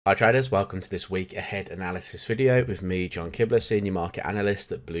Hi traders, welcome to this week ahead analysis video with me, 𝖢𝖥𝖣yi, Senior Market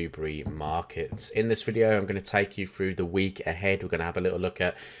Analyst at Blueberry Markets. In this video, I'm going to take you through the week ahead. We're going to have a little look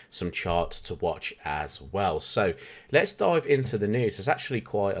at some charts to watch as well. So let's dive into the news. There's actually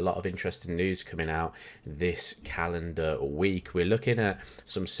quite a lot of interesting news coming out this calendar week. We're looking at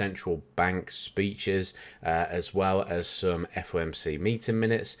some central bank speeches as well as some FOMC meeting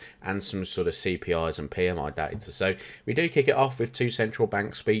minutes and some sort of CPIs and PMI data. So we do kick it off with two central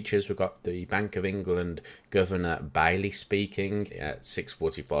bank speeches. We've got the Bank of England Governor Bailey speaking at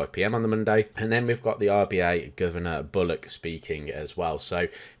 6:45 p.m. on the Monday, and then we've got the RBA Governor Bullock speaking as well. So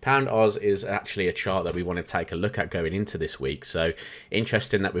Pound Oz is actually a chart that we want to take a look at going into this week. So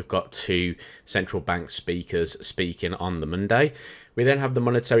interesting that we've got two central bank speakers speaking on the Monday. We then have the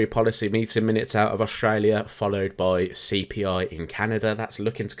monetary policy meeting minutes out of Australia, followed by CPI in Canada. That's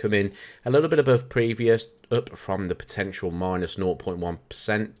looking to come in a little bit above previous, up from the potential minus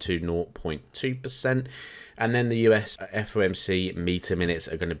 0.1% to 0.2%. And then the US FOMC meeting minutes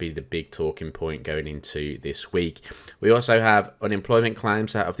are going to be the big talking point going into this week. We also have unemployment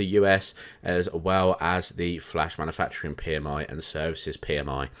claims out of the US, as well as the flash manufacturing PMI and services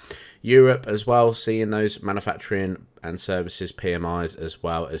PMI. Europe as well, seeing those manufacturing and services PMIs, as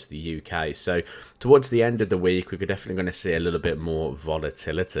well as the UK. So towards the end of the week, we're definitely going to see a little bit more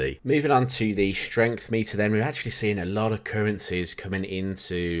volatility. Moving on to the strength meter then, we're actually seeing a lot of currencies coming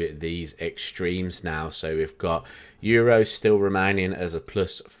into these extremes now. So we've got Euro still remaining as a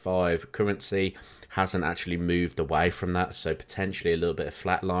 +5 currency, hasn't actually moved away from that, so potentially a little bit of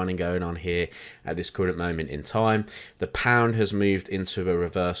flatlining going on here at this current moment in time. The pound has moved into a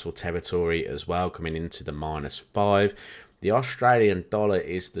reversal territory as well, coming into the -5. The Australian dollar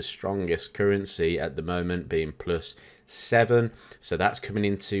is the strongest currency at the moment, being +7, so that's coming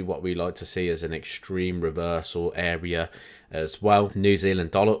into what we like to see as an extreme reversal area as well. New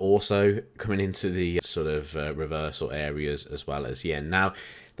Zealand dollar also coming into the sort of reversal areas, as well as yen. Now,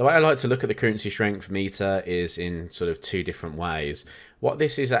 the way I like to look at the currency strength meter is in sort of two different ways. What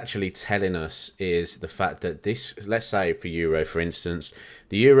this is actually telling us is the fact that this, let's say for euro, for instance,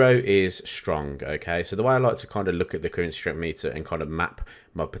 the euro is strong, okay? So the way I like to kind of look at the currency strength meter and kind of map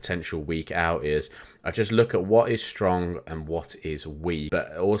my potential week out is I just look at what is strong and what is weak,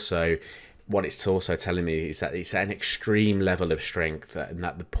 but also what it's also telling me is that it's at an extreme level of strength, and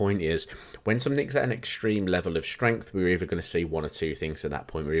that the point is when something's at an extreme level of strength, we're either going to see one or two things at that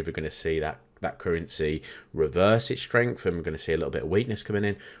point. We're either going to see that currency reverse its strength and we're going to see a little bit of weakness coming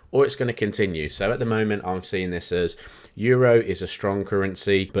in, or it's going to continue. So at the moment, I'm seeing this as euro is a strong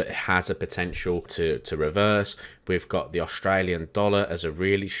currency, but it has a potential to reverse. We've got the Australian dollar as a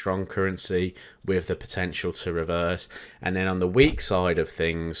really strong currency with the potential to reverse. And then on the weak side of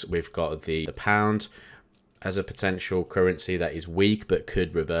things, we've got the pound as a potential currency that is weak but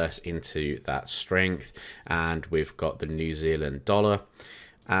could reverse into that strength. And we've got the New Zealand dollar,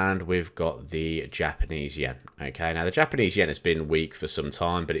 and we've got the Japanese yen. Okay, now the Japanese yen has been weak for some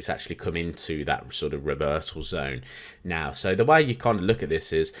time, but it's actually come into that sort of reversal zone now. So the way you kind of look at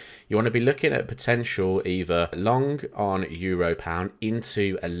this is you want to be looking at potential either long on euro pound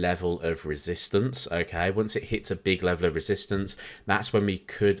into a level of resistance. Okay, once it hits a big level of resistance, that's when we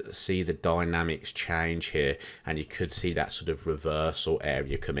could see the dynamics change here, and you could see that sort of reversal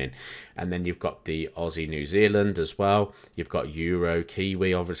area come in. And then you've got the Aussie New Zealand as well. You've got euro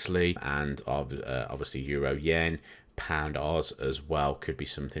Kiwi obviously, and obviously euro yen. Pound Oz as well could be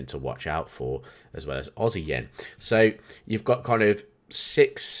something to watch out for, as well as Aussie yen. So you've got kind of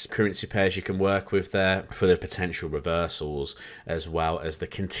 6 currency pairs you can work with there for the potential reversals, as well as the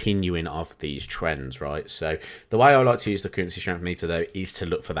continuing of these trends, right? So the way I like to use the currency strength meter though is to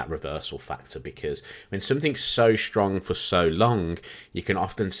look for that reversal factor, because when something's so strong for so long, you can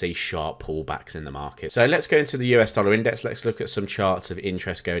often see sharp pullbacks in the market. So let's go into the US dollar index. Let's look at some charts of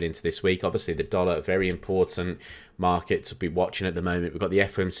interest going into this week. Obviously the dollar, a very important market to be watching at the moment. We've got the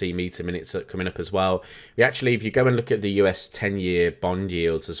FOMC meeting minutes coming up as well. We actually, if you go and look at the US 10-year bond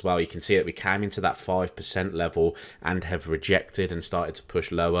yields as well, you can see that we came into that 5% level and have rejected and started to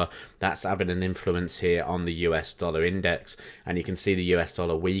push lower. That's having an influence here on the US dollar index, and you can see the US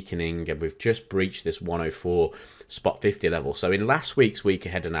dollar weakening, and we've just breached this 104 spot 50 level. So in last week's week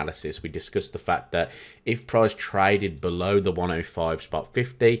ahead analysis, we discussed the fact that if price traded below the 105 spot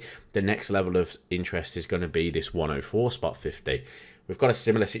 50, the next level of interest is going to be this 104 spot 50. We've got a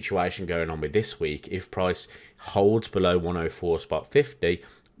similar situation going on with this week. If price holds below 104 spot 50,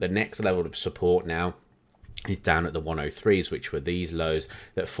 the next level of support now is down at the 103s, which were these lows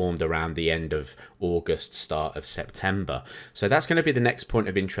that formed around the end of August, start of September. So that's going to be the next point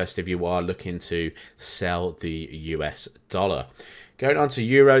of interest if you are looking to sell the US dollar. Going on to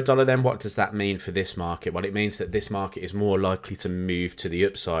euro dollar then, what does that mean for this market? Well, it means that this market is more likely to move to the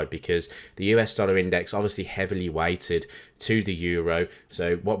upside because the US dollar index obviously heavily weighted to the euro.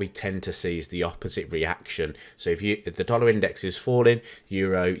 So what we tend to see is the opposite reaction. So if the dollar index is falling,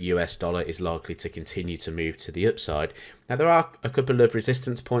 euro US dollar is likely to continue to move to the upside. Now, there are a couple of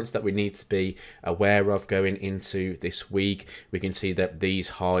resistance points that we need to be aware of going into this week. We can see that these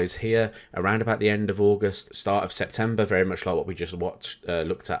highs here around about the end of August, start of September, very much like what we just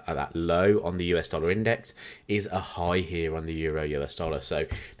looked at that low on the US dollar index, is a high here on the euro US dollar. So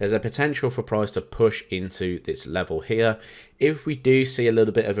there's a potential for price to push into this level here. If we do see a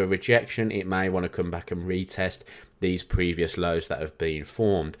little bit of a rejection, it may want to come back and retest these previous lows that have been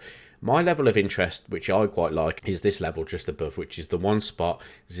formed. My level of interest, which I quite like, is this level just above, which is the one spot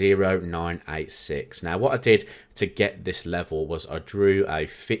 0986. Now, what I did to get this level was I drew a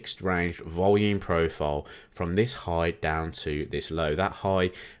fixed range volume profile from this high down to this low. That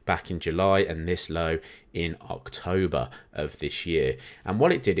high back in July and this low in October of this year. And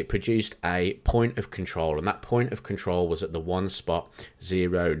what it did, it produced a point of control, and that point of control was at the one spot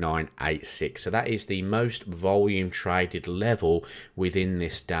 0986. So that is the most volume traded level within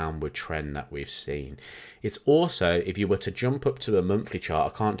this downward trend that we've seen. It's also, if you were to jump up to a monthly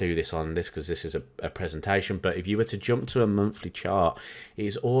chart, I can't do this on this because this is a presentation, but if you were to jump to a monthly chart, it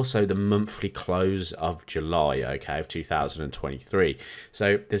is also the monthly close of July, okay, of 2023.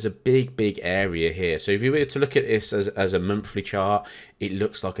 So there's a big area here. So if you were to look at this as a monthly chart, it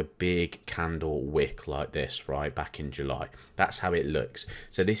looks like a big candle wick like this, right, back in July. That's how it looks.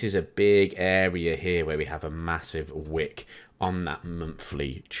 So this is a big area here where we have a massive wick on that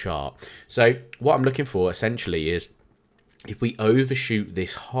monthly chart. So what I'm looking for essentially is, if we overshoot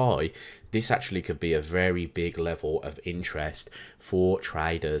this high, this actually could be a very big level of interest for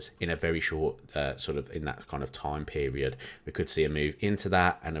traders in a very short sort of in that kind of time period. We could see a move into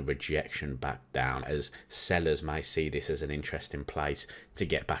that and a rejection back down, as sellers may see this as an interesting place to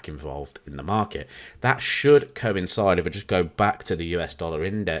get back involved in the market. That should coincide, if I just go back to the US dollar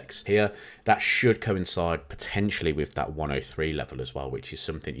index here, that should coincide potentially with that 103 level as well, which is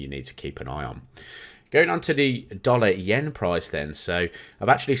something you need to keep an eye on. Going on to the dollar yen price then. So I've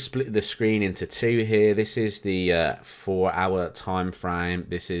actually split the screen into two here. This is the 4-hour time frame.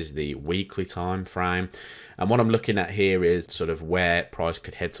 This is the weekly time frame. And what I'm looking at here is sort of where price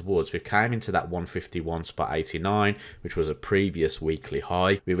could head towards. We've came into that 151.89, which was a previous weekly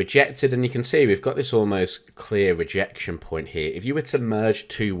high. We rejected, and you can see we've got this almost clear rejection point here. If you were to merge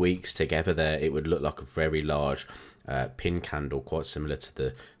 2 weeks together there, it would look like a very large pin candle, quite similar to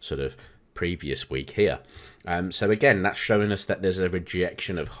the sort of previous week here. So again, that's showing us that there's a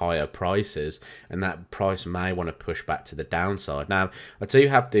rejection of higher prices, and that price may want to push back to the downside. Now, I do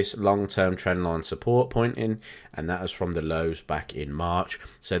have this long-term trend line support point in, and that is from the lows back in March.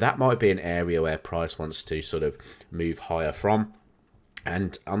 So that might be an area where price wants to sort of move higher from.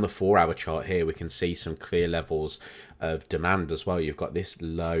 And on the 4-hour chart here, we can see some clear levels of demand as well. You've got this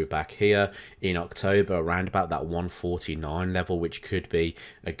low back here in October around about that 149 level, which could be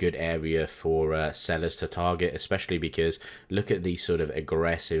a good area for sellers to target, especially because look at the sort of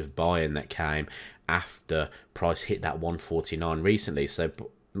aggressive buying that came after price hit that 149 recently. So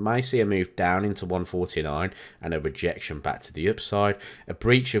may see a move down into 149 and a rejection back to the upside. A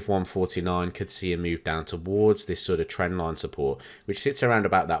breach of 149 could see a move down towards this sort of trend line support, which sits around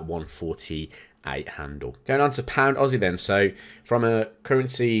about that 148 handle. Going on to pound Aussie then. So from a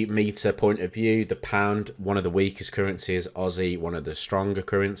currency meter point of view, the pound, one of the weakest currencies, Aussie, one of the stronger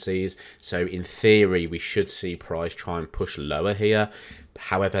currencies. So in theory, we should see price try and push lower here.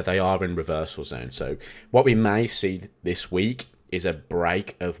 However, they are in reversal zone. So what we may see this week is a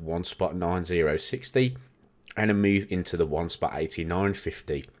break of 1.9060 and a move into the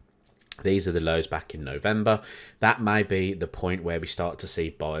 1.8950. These are the lows back in November. That may be the point where we start to see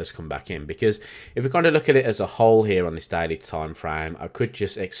buyers come back in, because if we kind of look at it as a whole here on this daily time frame, I could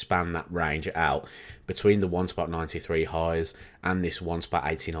just expand that range out between the 1.93 highs and this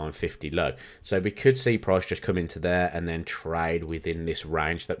 1.8950 low. So we could see price just come into there and then trade within this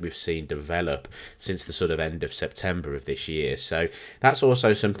range that we've seen develop since the sort of end of September of this year. So that's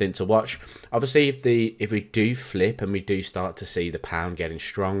also something to watch. Obviously, if we do flip and we do start to see the pound getting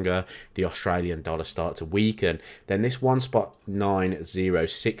stronger, the Australian dollar start to weaken, then this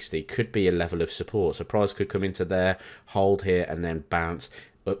 1.9060 could be a level of support. So price could come into there, hold here, and then bounce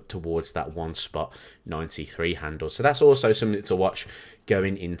up towards that 1.93 handle. So that's also something to watch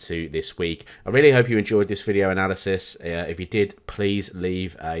going into this week. I really hope you enjoyed this video analysis. If you did, please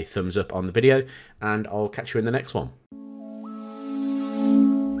leave a thumbs up on the video, and I'll catch you in the next one.